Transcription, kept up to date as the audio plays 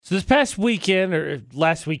So this past weekend, or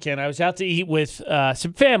last weekend, I was out to eat with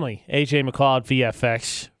some family, AJ McCall at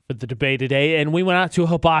VFX for the debate today, and we went out to a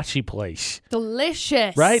hibachi place.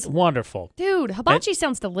 Delicious. Right? Wonderful. Dude, hibachi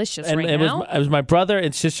sounds delicious right now. It was my brother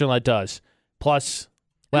and sister-in-law does. Plus,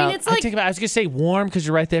 well, I was going to say warm because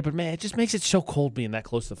you're right there, but man, it just makes it so cold being that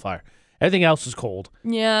close to the fire. Everything else is cold.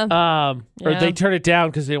 Yeah. Or they turn it down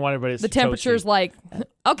because they want everybody to The temperature's like,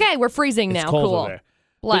 okay, we're freezing now. It's cold cool. over there.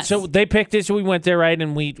 Bless. So they picked it, so we went there, right,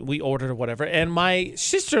 and we ordered or whatever. And my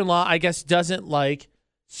sister-in-law, I guess, doesn't like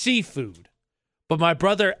seafood. But my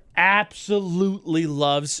brother absolutely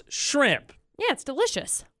loves shrimp. Yeah, it's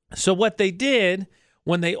delicious. So what they did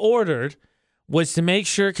when they ordered was to make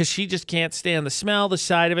sure, because she just can't stand the smell, the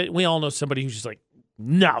side of it. We all know somebody who's just like,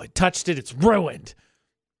 no, it touched it, it's ruined.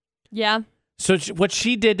 Yeah. So what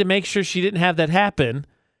she did to make sure she didn't have that happen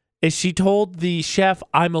is she told the chef,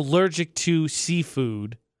 I'm allergic to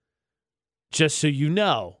seafood, just so you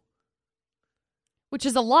know. Which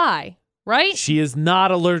is a lie, right? She is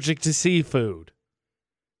not allergic to seafood.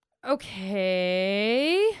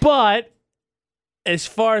 Okay. But as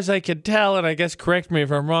far as I can tell, and I guess correct me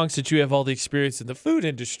if I'm wrong since you have all the experience in the food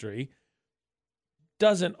industry,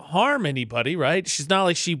 doesn't harm anybody, right? She's not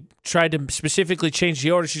like she tried to specifically change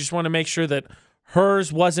the order. She just wanted to make sure that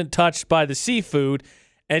hers wasn't touched by the seafood.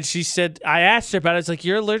 And she said, I asked her about it. It's like,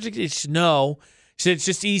 you're allergic? It's no. She said, it's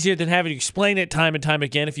just easier than having to explain it time and time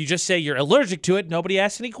again. If you just say you're allergic to it, nobody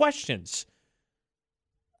asks any questions.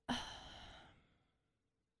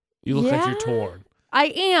 You look like you're torn.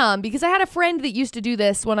 I am, because I had a friend that used to do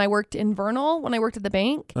this when I worked in Vernal, when I worked at the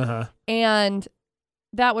bank. Uh-huh. And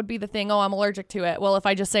that would be the thing. Oh, I'm allergic to it. Well, if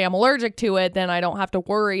I just say I'm allergic to it, then I don't have to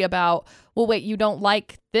worry about, well, wait, you don't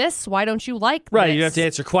like this? Why don't you like this? Right, you have to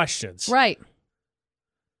answer questions. Right.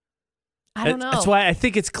 I don't know. That's why I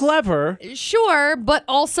think it's clever. Sure, but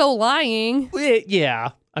also lying.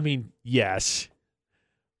 Yeah. I mean, yes.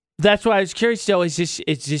 That's why I was curious, though, is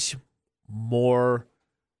this more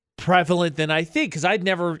prevalent than I think? Because I'd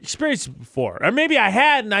never experienced it before. Or maybe I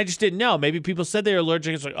had and I just didn't know. Maybe people said they were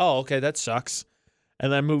allergic. It's like, oh, okay, that sucks.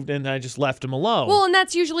 And I moved in and I just left them alone. Well, and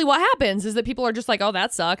that's usually what happens is that people are just like, oh,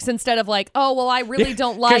 that sucks. Instead of like, oh, well, I really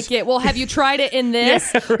don't like it. Well, have you tried it in this?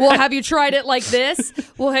 Yeah, right. Well, have you tried it like this?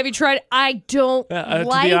 Well, have you tried it? I don't like it.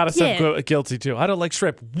 To be honest, I'm guilty too. I don't like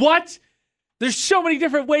shrimp. What? There's so many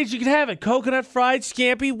different ways you can have it. Coconut, fried,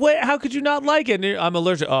 scampi. How could you not like it? I'm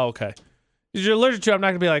allergic. Oh, okay. If you're allergic to it, I'm not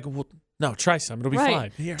going to be like, well, no, try some. It'll be fine.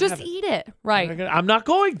 Here, just eat it. Right. I'm not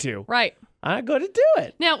going to. Right. I'm going to do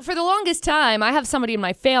it. Now, for the longest time, I have somebody in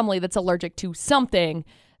my family that's allergic to something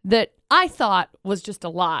that I thought was just a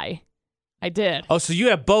lie. I did. Oh, so you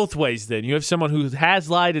have both ways then. You have someone who has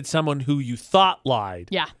lied and someone who you thought lied.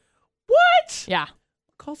 Yeah. What? Yeah.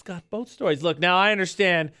 McCall's got both stories. Look, now I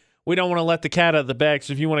understand we don't want to let the cat out of the bag,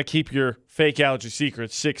 so if you want to keep your fake allergy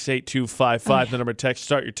secrets, 68255, the number to text.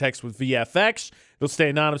 Start your text with VFX. It'll stay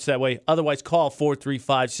anonymous that way. Otherwise, call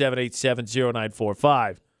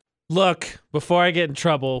 435-787-0945. Look, before I get in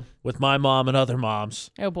trouble with my mom and other moms,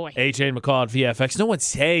 oh boy, AJ and McCall at VFX, no one's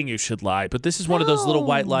saying you should lie, but this is one of those little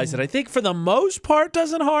white lies that I think for the most part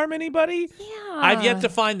doesn't harm anybody. Yeah. I've yet to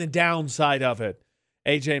find the downside of it.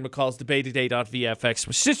 AJ and McCall's debate today on VFX.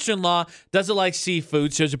 My sister-in-law doesn't like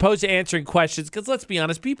seafood, so as opposed to answering questions, because let's be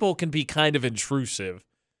honest, people can be kind of intrusive.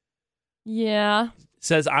 Yeah.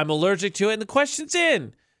 Says, I'm allergic to it, and the question's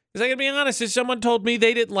in. Because I gotta be honest, if someone told me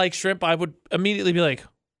they didn't like shrimp, I would immediately be like,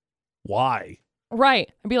 why?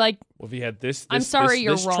 Right. I'd be like, well, if you had this, I'm sorry,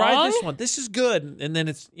 you're wrong. Try this one. This is good. And then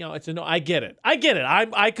it's, I get it.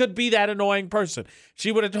 I could be that annoying person.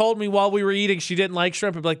 She would have told me while we were eating she didn't like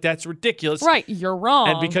shrimp. I'd be like, that's ridiculous. Right. You're wrong.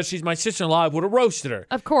 And because she's my sister-in-law, I would have roasted her.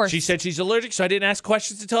 Of course. She said she's allergic, so I didn't ask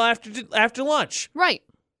questions until after lunch. Right.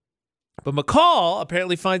 But McCall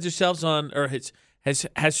apparently finds herself on, or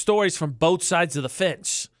has stories from both sides of the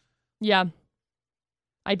fence. Yeah.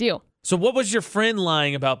 I do. So what was your friend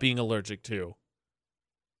lying about being allergic to?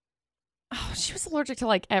 Oh, she was allergic to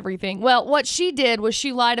like everything. Well, what she did was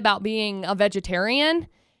she lied about being a vegetarian,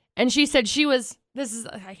 and she said she was,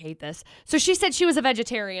 I hate this. So she said she was a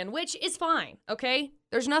vegetarian, which is fine, okay?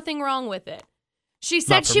 There's nothing wrong with it. She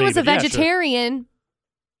said she was a vegetarian,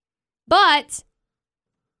 but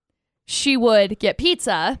she would get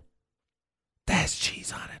pizza. That has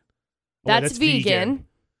cheese on it. That's vegan.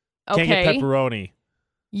 Okay. Can't get pepperoni.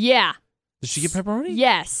 Yeah. Did she get pepperoni?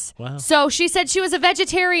 Yes. Wow. So she said she was a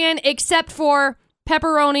vegetarian except for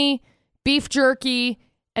pepperoni, beef jerky,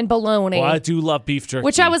 and bologna. Well, I do love beef jerky.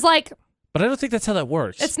 Which I was like... But I don't think that's how that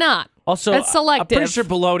works. It's not. Also, it's selective. I'm pretty sure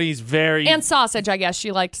bologna's very... And sausage, I guess.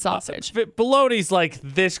 She liked sausage. Bologna's like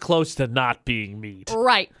this close to not being meat.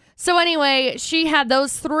 Right. So anyway, she had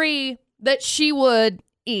those 3 that she would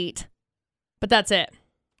eat, but that's it.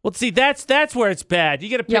 Well, see, that's where it's bad. You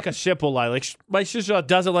got to pick a simple lie. Like, my sister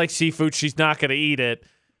doesn't like seafood. She's not going to eat it.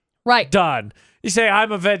 Right. Done. You say,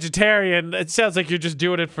 I'm a vegetarian. It sounds like you're just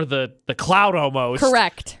doing it for the clout almost.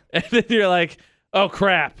 Correct. And then you're like, oh,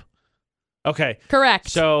 crap. Okay. Correct.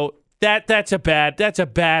 So that's a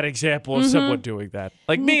bad example of someone doing that.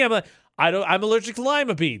 Like me, I'm allergic to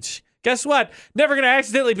lima beans. Guess what? Never going to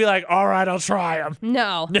accidentally be like, all right, I'll try them.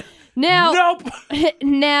 No. Now, nope.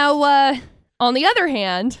 Now, on the other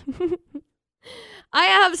hand, I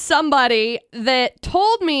have somebody that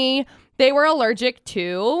told me they were allergic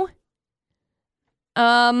to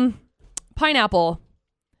pineapple.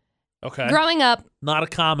 Okay. Growing up, not a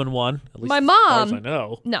common one. At least my as far mom, as I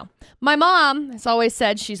know. No, my mom has always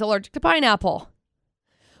said she's allergic to pineapple,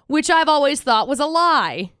 which I've always thought was a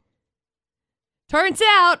lie. Turns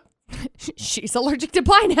out she's allergic to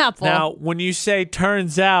pineapple. Now, when you say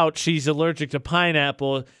turns out she's allergic to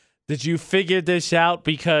pineapple, did you figure this out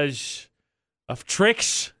because of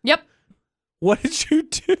tricks? Yep. What did you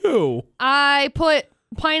do? I put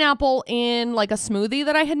pineapple in like a smoothie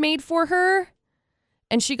that I had made for her,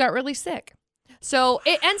 and she got really sick. So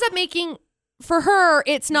it ends up making, for her,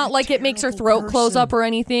 it's not like it makes her throat close up or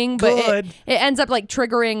anything, but it ends up like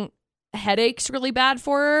triggering headaches really bad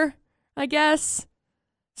for her, I guess.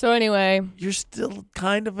 So anyway. You're still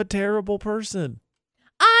kind of a terrible person.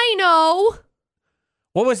 I know.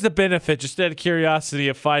 What was the benefit, just out of curiosity,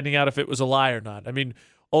 of finding out if it was a lie or not? I mean,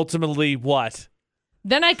 ultimately, what?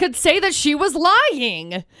 Then I could say that she was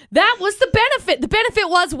lying. That was the benefit. The benefit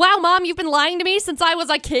was, wow, Mom, you've been lying to me since I was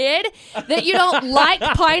a kid that you don't like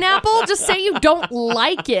pineapple. Just say you don't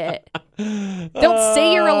like it. Don't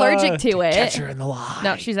say you're allergic to it. Catch her in the lie.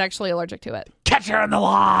 No, she's actually allergic to it. Catch her in the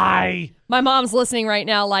lie. My mom's listening right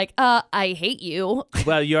now like, I hate you.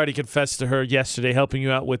 Well, you already confessed to her yesterday helping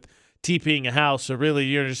you out with TPing a house, so really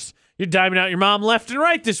you're diming out your mom left and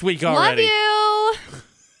right this week already. Love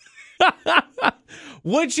you.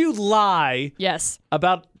 Would you lie Yes.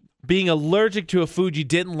 about being allergic to a food you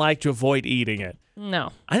didn't like to avoid eating it?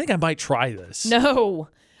 No. I think I might try this. No.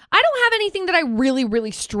 I don't have anything that I really, really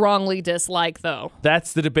strongly dislike, though.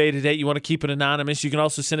 That's the debate today. You want to keep it anonymous? You can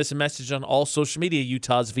also send us a message on all social media,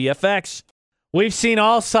 Utah's VFX. We've seen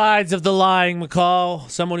all sides of the lying, McCall.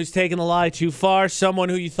 Someone who's taken the lie too far, someone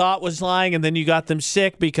who you thought was lying, and then you got them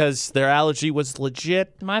sick because their allergy was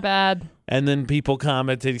legit. My bad. And then people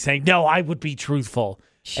commented saying, no, I would be truthful.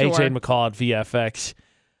 Sure. AJ and McCall at VFX.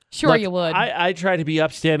 Sure. Look, you would. I try to be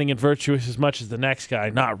upstanding and virtuous as much as the next guy.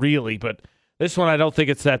 Not really, but this one I don't think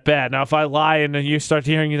it's that bad. Now, if I lie and then you start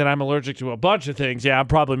hearing that I'm allergic to a bunch of things, yeah, I'm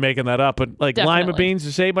probably making that up. But like Definitely. lima beans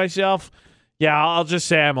to save myself, yeah, I'll just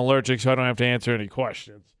say I'm allergic so I don't have to answer any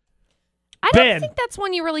questions. I don't think that's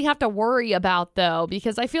one you really have to worry about, though,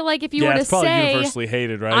 because I feel like if you were to it's probably say, universally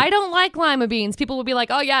hated, right? I don't like lima beans, people would be like,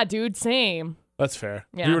 oh, yeah, dude, same. That's fair.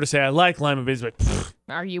 Yeah. If you were to say I like lima beans, but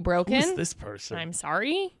Are you broken? who's this person? I'm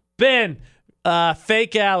sorry. Ben,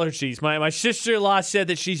 fake allergies. My sister-in-law said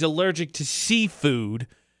that she's allergic to seafood,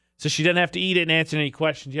 so she doesn't have to eat it and answer any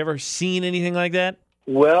questions. You ever seen anything like that?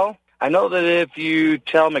 Well, I know that if you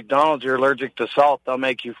tell McDonald's you're allergic to salt, they'll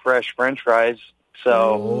make you fresh French fries. So,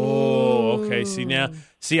 Oh, okay.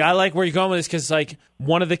 See, I like where you're going with this because, like,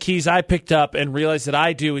 one of the keys I picked up and realized that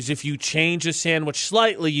I do is if you change a sandwich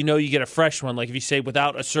slightly, you know you get a fresh one. Like if you say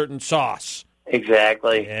without a certain sauce.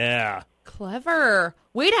 exactly. Yeah. Clever.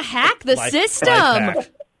 Way to hack the Life system.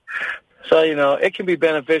 hack. So, it can be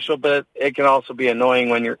beneficial, but it can also be annoying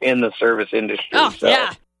when you're in the service industry. Oh, so.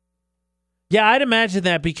 yeah. Yeah, I'd imagine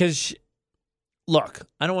that because, look,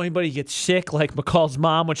 I don't want anybody to get sick like McCall's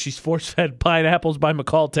mom when she's force-fed pineapples by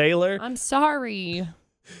McCall Taylor. I'm sorry.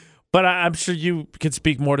 But I'm sure you could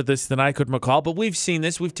speak more to this than I could, McCall. But we've seen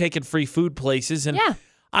this. We've taken free food places. And Yeah.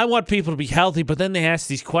 I want people to be healthy, but then they ask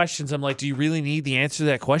these questions. I'm like, do you really need the answer to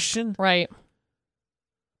that question? Right.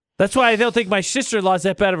 That's why I don't think my sister-in-law is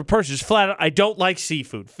that bad of a person. Just flat out, I don't like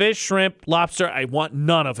seafood. Fish, shrimp, lobster, I want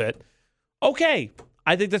none of it. Okay,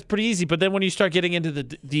 I think that's pretty easy. But then when you start getting into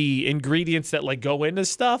the ingredients that like go into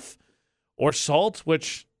stuff or salt,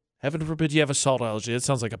 which heaven forbid you have a salt allergy. It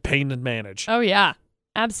sounds like a pain to manage. Oh, yeah.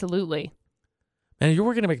 Absolutely. Man, you're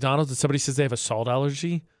working at McDonald's and somebody says they have a salt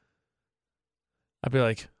allergy? I'd be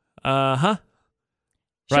like, uh-huh.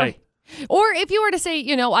 Sure. Right. Or if you were to say,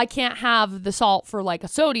 I can't have the salt for like a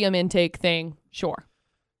sodium intake thing, sure.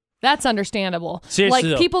 That's understandable. Seriously,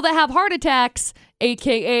 like though. people that have heart attacks,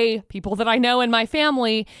 AKA people that I know in my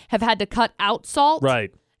family, have had to cut out salt.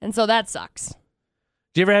 Right. And so that sucks.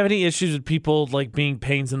 Do you ever have any issues with people like being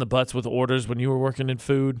pains in the butts with orders when you were working in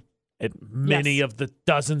food? at many of the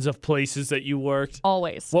dozens of places that you worked?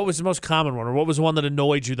 Always. What was the most common one, or what was the one that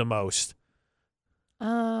annoyed you the most?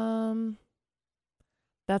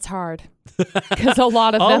 That's hard. Because a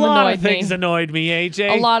lot of them annoyed me. A lot of things annoyed me,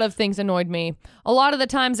 AJ. A lot of things annoyed me. A lot of the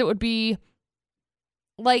times it would be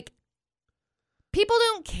like, people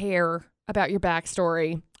don't care about your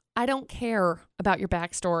backstory. I don't care about your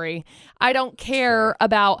backstory. I don't care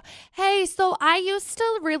about, hey, so I used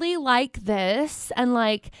to really like this and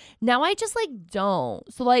like now I just like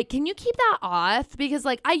don't. So like, can you keep that off? Because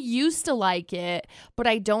like I used to like it, but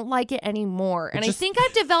I don't like it anymore. And I think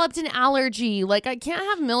I've developed an allergy. Like I can't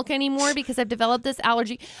have milk anymore because I've developed this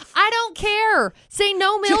allergy. I don't care. Say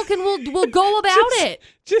no milk and we'll go about it.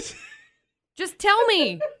 Just tell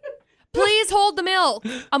me. Please hold the milk.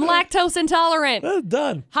 I'm lactose intolerant. That's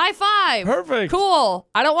done. High five. Perfect. Cool.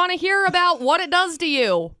 I don't want to hear about what it does to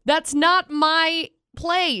you. That's not my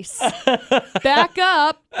place. Back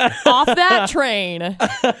up off that train.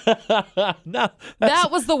 No,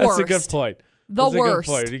 that was the worst. That's a good point. The worst.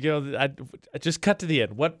 A good point. You know, I just cut to the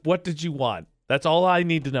end. What did you want? That's all I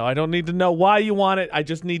need to know. I don't need to know why you want it. I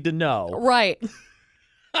just need to know. Right.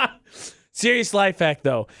 Serious life hack,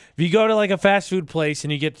 though. If you go to like a fast food place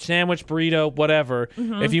and you get sandwich, burrito, whatever,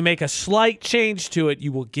 if you make a slight change to it,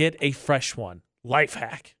 you will get a fresh one. Life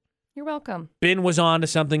hack. You're welcome. Ben was on to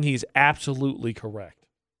something. He's absolutely correct.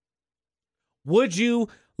 Would you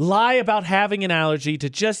lie about having an allergy to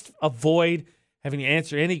just avoid having to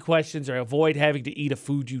answer any questions or avoid having to eat a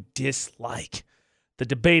food you dislike? The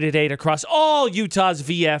debate at 8 across all Utah's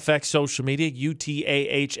VFX social media,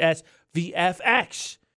 UTAHS VFX.